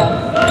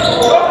 Yeah.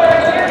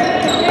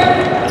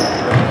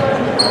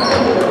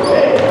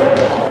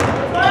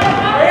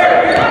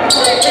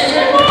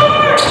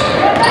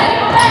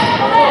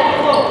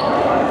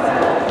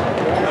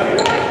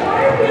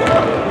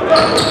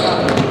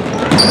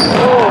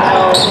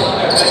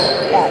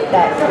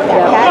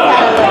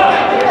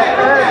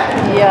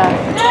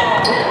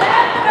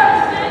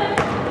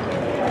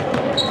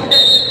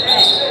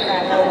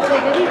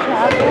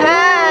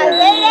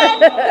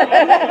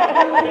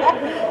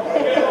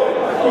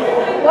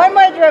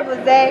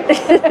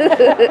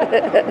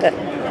 Jay.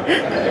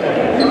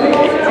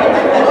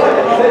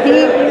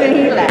 Even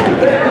he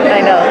laughed.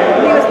 I know.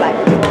 He was like,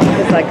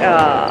 It's like,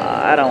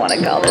 I don't want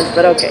to call this,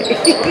 but okay.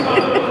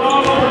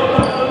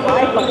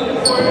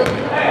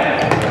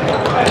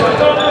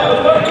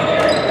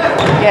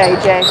 Yeah,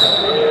 AJ.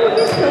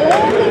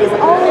 he's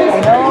always I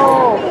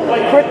know.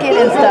 Crooked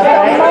and stuff,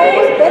 right?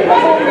 most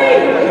bendable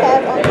man we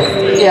have on the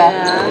street.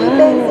 Yeah. He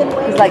bends in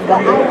ways He's like that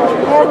I Gumby. will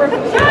never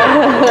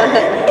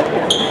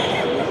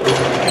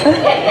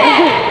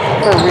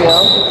For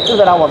real. So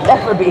that I will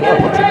never be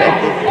able to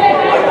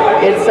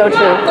bend. It's so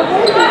true.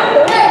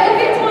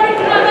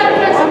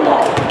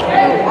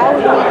 I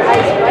would need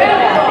ice right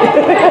now.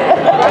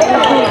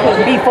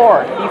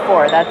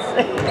 Before, that's...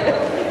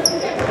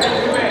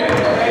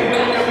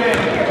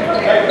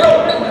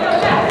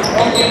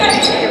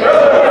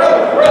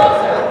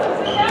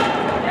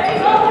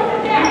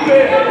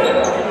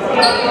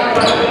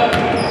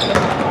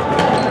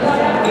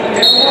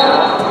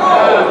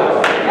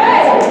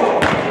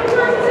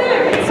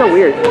 It's so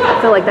weird.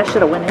 I feel like that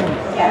should have went in.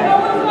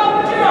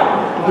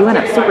 He went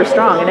up super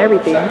strong and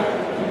everything.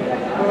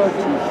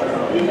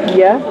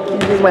 Yeah, he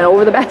just went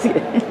over the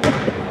basket.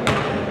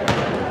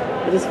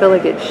 I just feel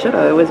like it should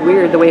have. It was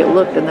weird the way it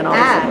looked, and then all of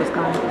a sudden it was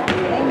gone.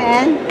 Hey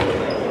man,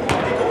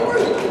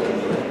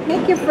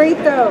 make your free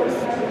throws.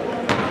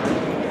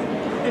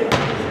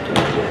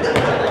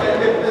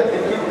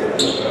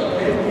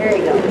 There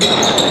you go.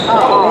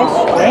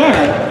 Oh,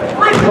 Man,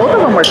 both of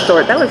them were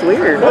short. That was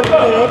weird. this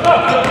kid.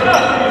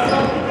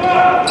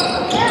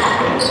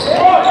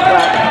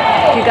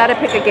 Well, you got to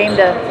pick a game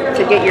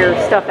to get your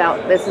stuff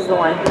out. This is the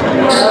one.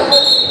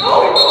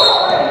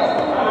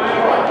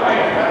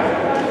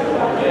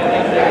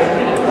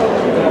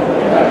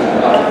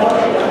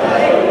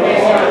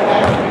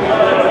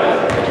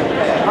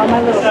 All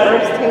my little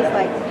herbs taste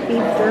like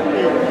beef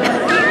jerky.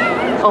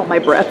 Oh, my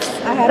breath.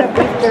 I had a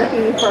beef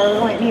jerky before we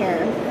went here.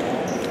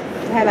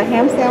 I had a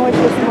ham sandwich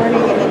this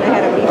morning, and then I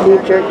had a beef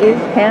Beef jerky.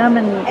 jerky, ham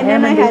and And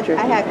ham then and beef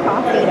jerky. I had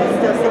coffee that's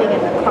still sitting in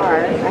the car.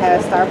 I had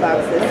a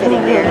Starbucks that's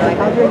sitting there. Like,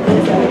 I'll drink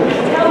this.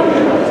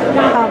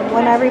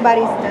 When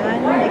everybody's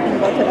done, they can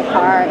go to the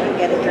car and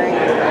get a drink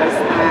or a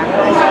snack.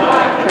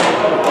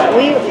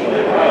 We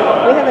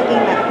have a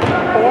game at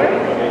 4.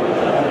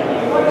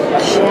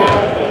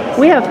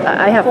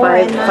 I have 4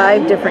 and 9.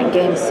 five different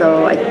games,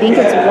 so I think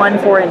it's 1,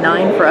 4, and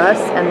 9 for us,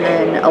 and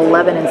then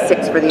 11 and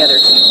 6 for the other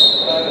team.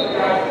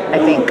 I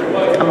think.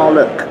 I'm all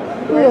look.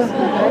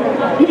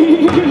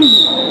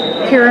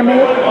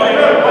 Pyramid,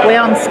 way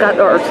on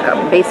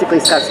basically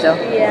Scottsdale.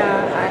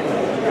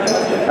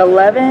 Yeah.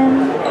 11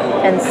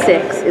 and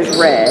 6 is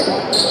red.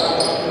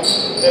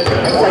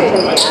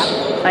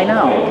 I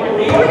know.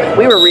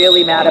 We were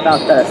really mad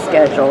about the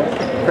schedule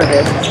for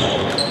this.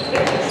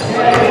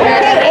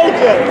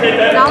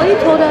 Nolly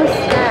told us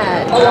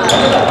that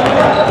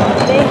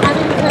they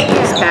haven't played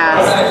yet. It's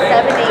past.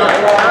 7,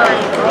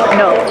 8, 9.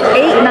 No,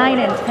 8, 9,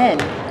 and 10.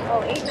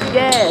 Oh, 8, 9.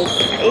 Yes,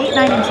 8,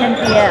 9, and 10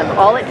 p.m.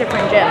 All at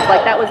different gyms.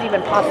 Like that was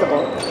even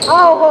possible.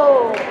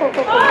 Oh,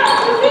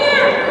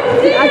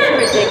 That's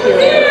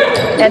ridiculous.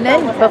 And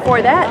then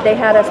before that, they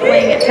had us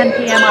playing at 10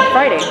 p.m. on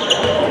Friday.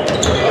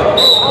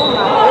 oh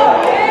my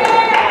goodness.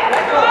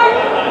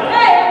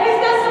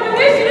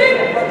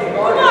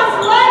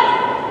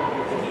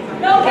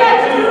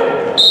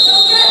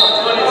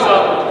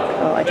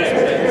 Oh, I just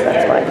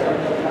that's why.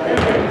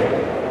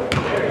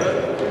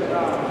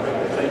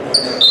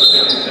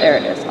 There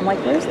it is. I'm like,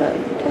 where's the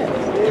text?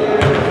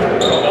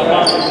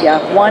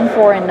 Yeah, 1,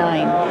 4, and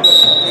 9.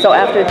 So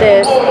after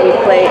this, we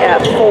play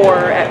at 4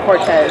 at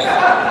Cortez.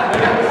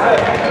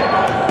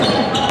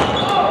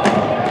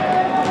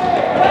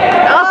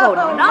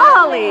 Oh,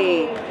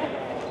 Nolly!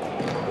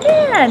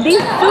 Man,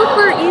 these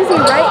super easy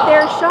right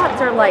there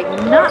shots are like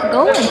not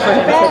going for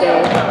him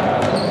today.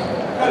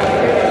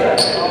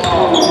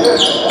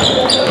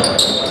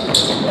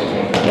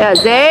 Yeah,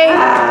 Zay,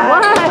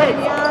 what?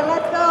 Yeah,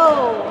 let's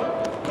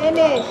go.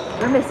 Finish.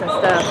 We're missing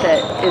stuff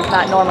that is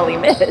not normally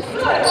missed.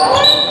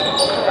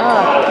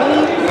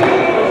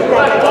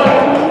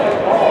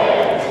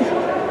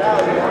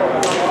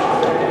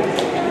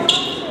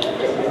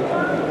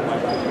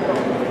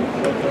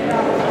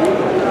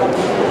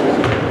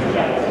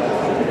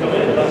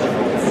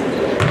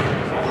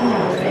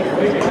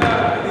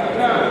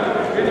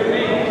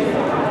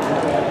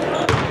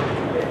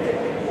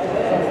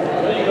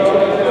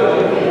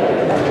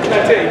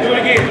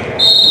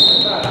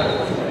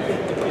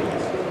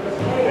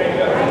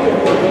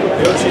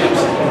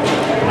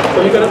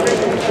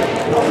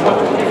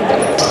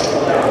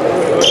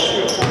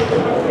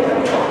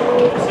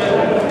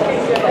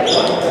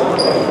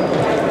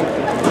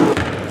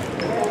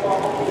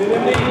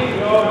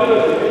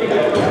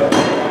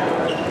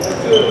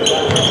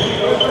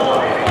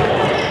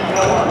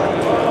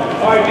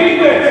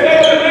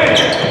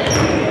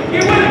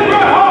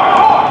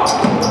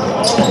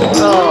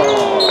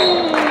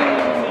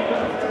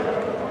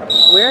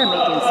 We're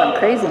making some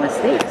crazy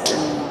mistakes,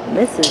 and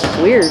this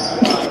is weird.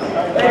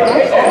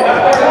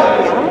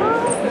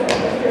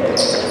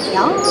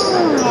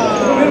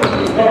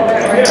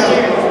 Yeah.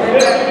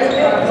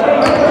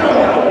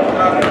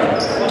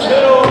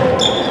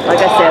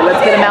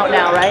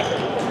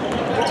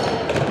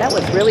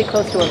 really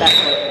close to a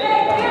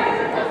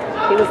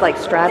backflip. He was like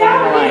straddling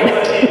the line.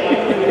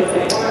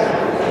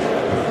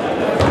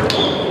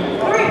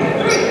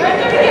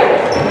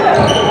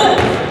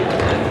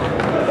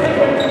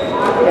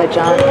 Yeah,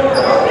 John.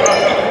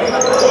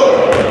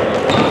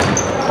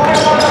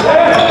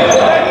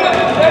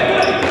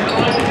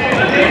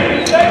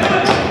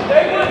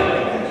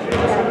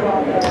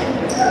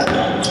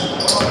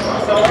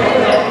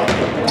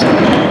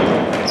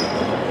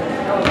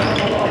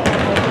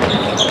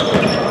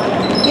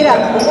 Get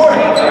up.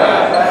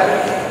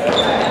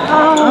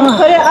 Oh,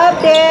 put it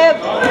up, Deb.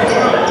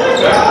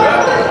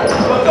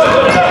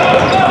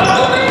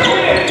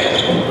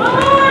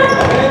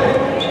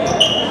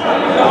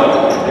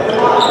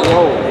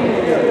 Whoa.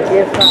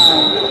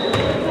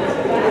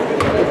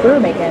 If we were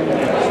making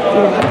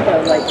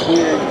even like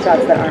weird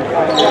shots that aren't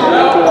falling,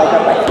 we'd be like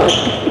up by foot.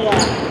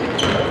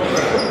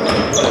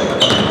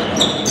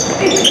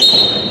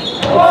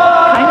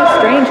 Kind of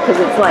strange because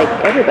it's like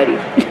everybody.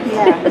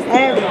 Yeah,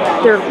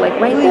 everybody. They're like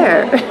right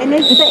there. And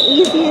it's the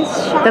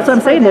easiest shot. That's what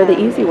I'm saying. They're the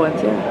easy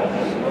ones, yeah.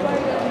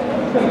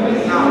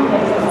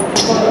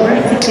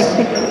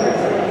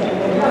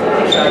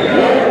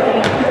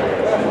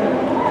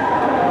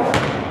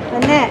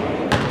 Annette.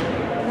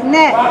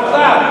 Annette.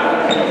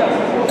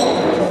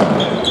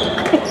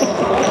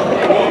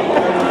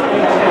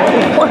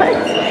 What?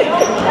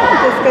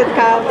 Just because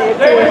Kyle there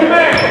too.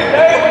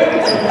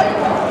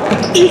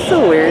 He's so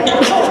weird.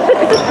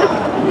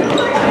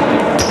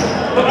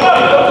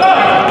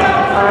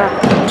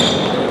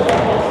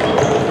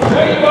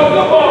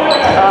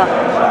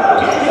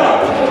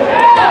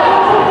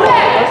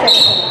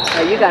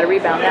 Oh, you got to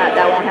rebound that.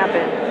 That won't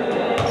happen.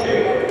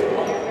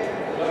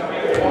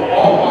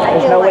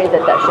 There's no way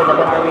that shouldn't have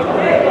been our rebound.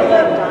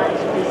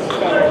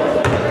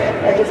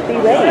 And just be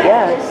ready,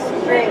 yes.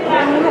 Straight. You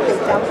don't have to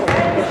jump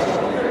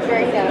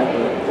straight up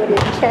with his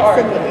chest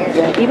in the air.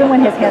 Yeah, even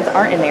when his hands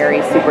aren't in the air,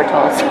 he's super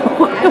tall. So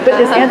with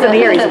his hands in the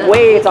air, he's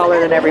way taller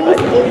than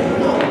everybody. 8 feet,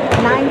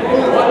 9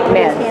 feet.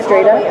 Man,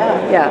 straight up?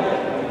 Yeah.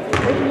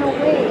 There's no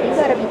way. You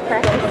gotta be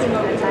practicing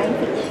on a 9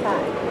 feet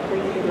shot for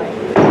you to like.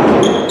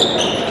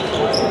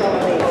 There's no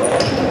way.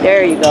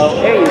 There you go.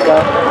 There you go.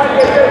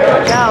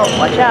 Watch out.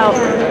 Watch out.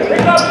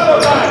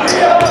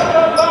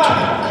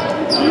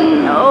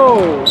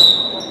 No.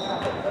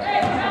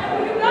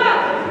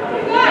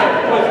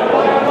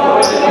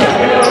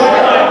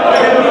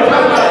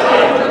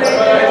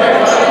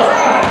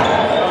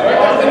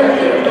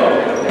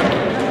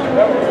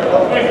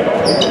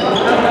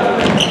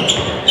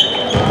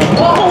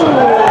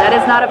 That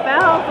is not a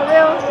foul, for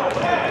real.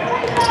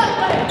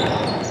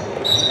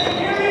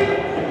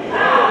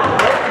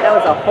 That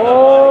was a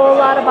whole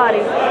lot of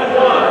body.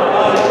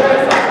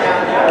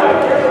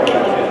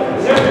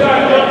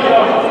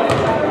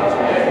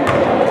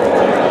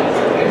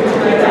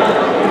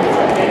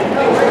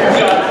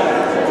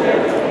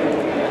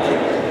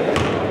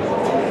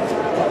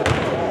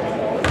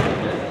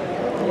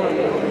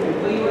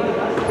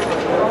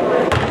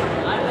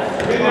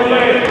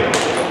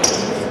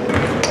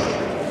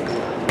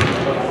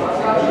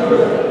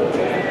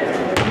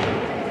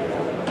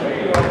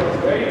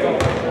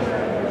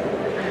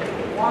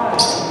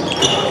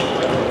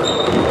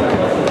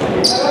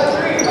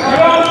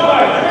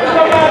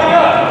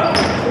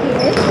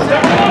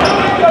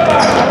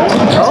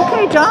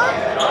 Okay, John.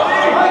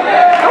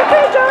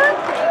 Okay, John.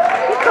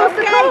 He's close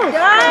to close.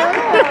 John.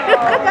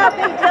 I got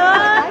me,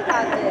 John. I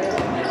got this.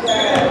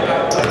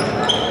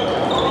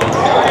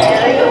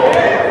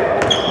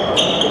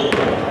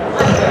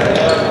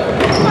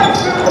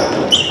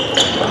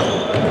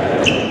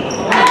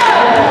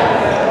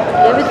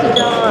 Give it to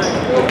John.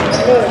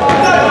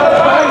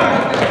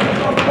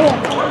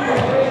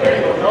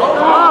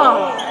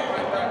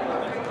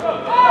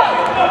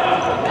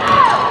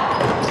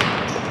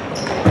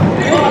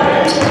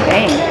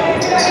 Dang.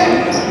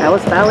 That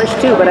was foul-ish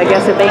too, but I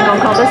guess if they ain't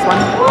gonna call this one.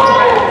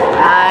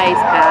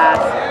 Nice pass.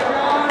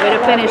 Way to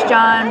finish,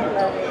 John.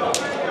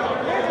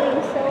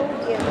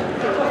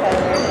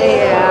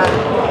 Yeah.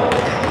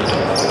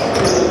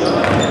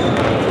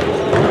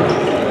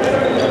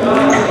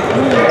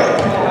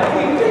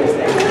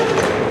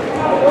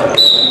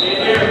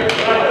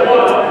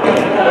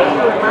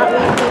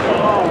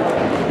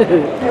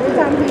 Every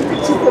time he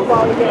pitches the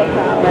ball, he gets a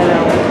foul. I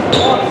know.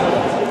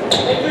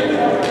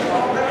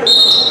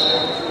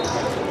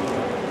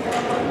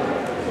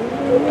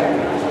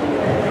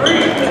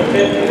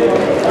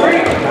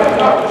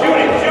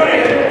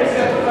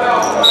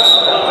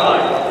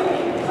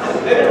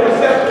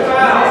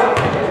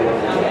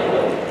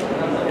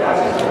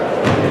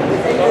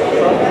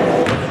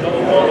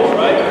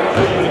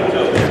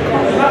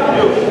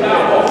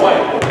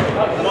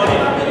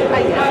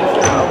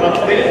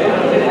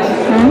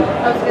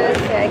 I was gonna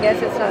say, I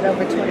guess it's not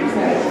over 20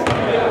 minutes.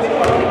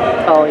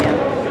 Oh, yeah.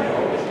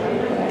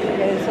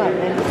 It's not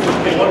meant to be.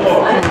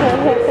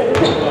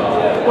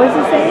 What does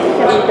it say?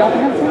 That we don't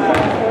have some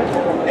time?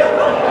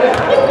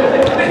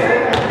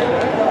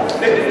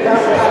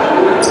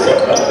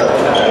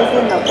 It's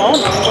in the ball.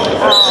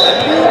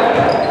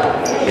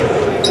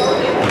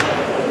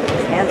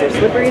 His hands are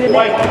Slippery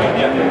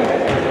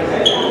today.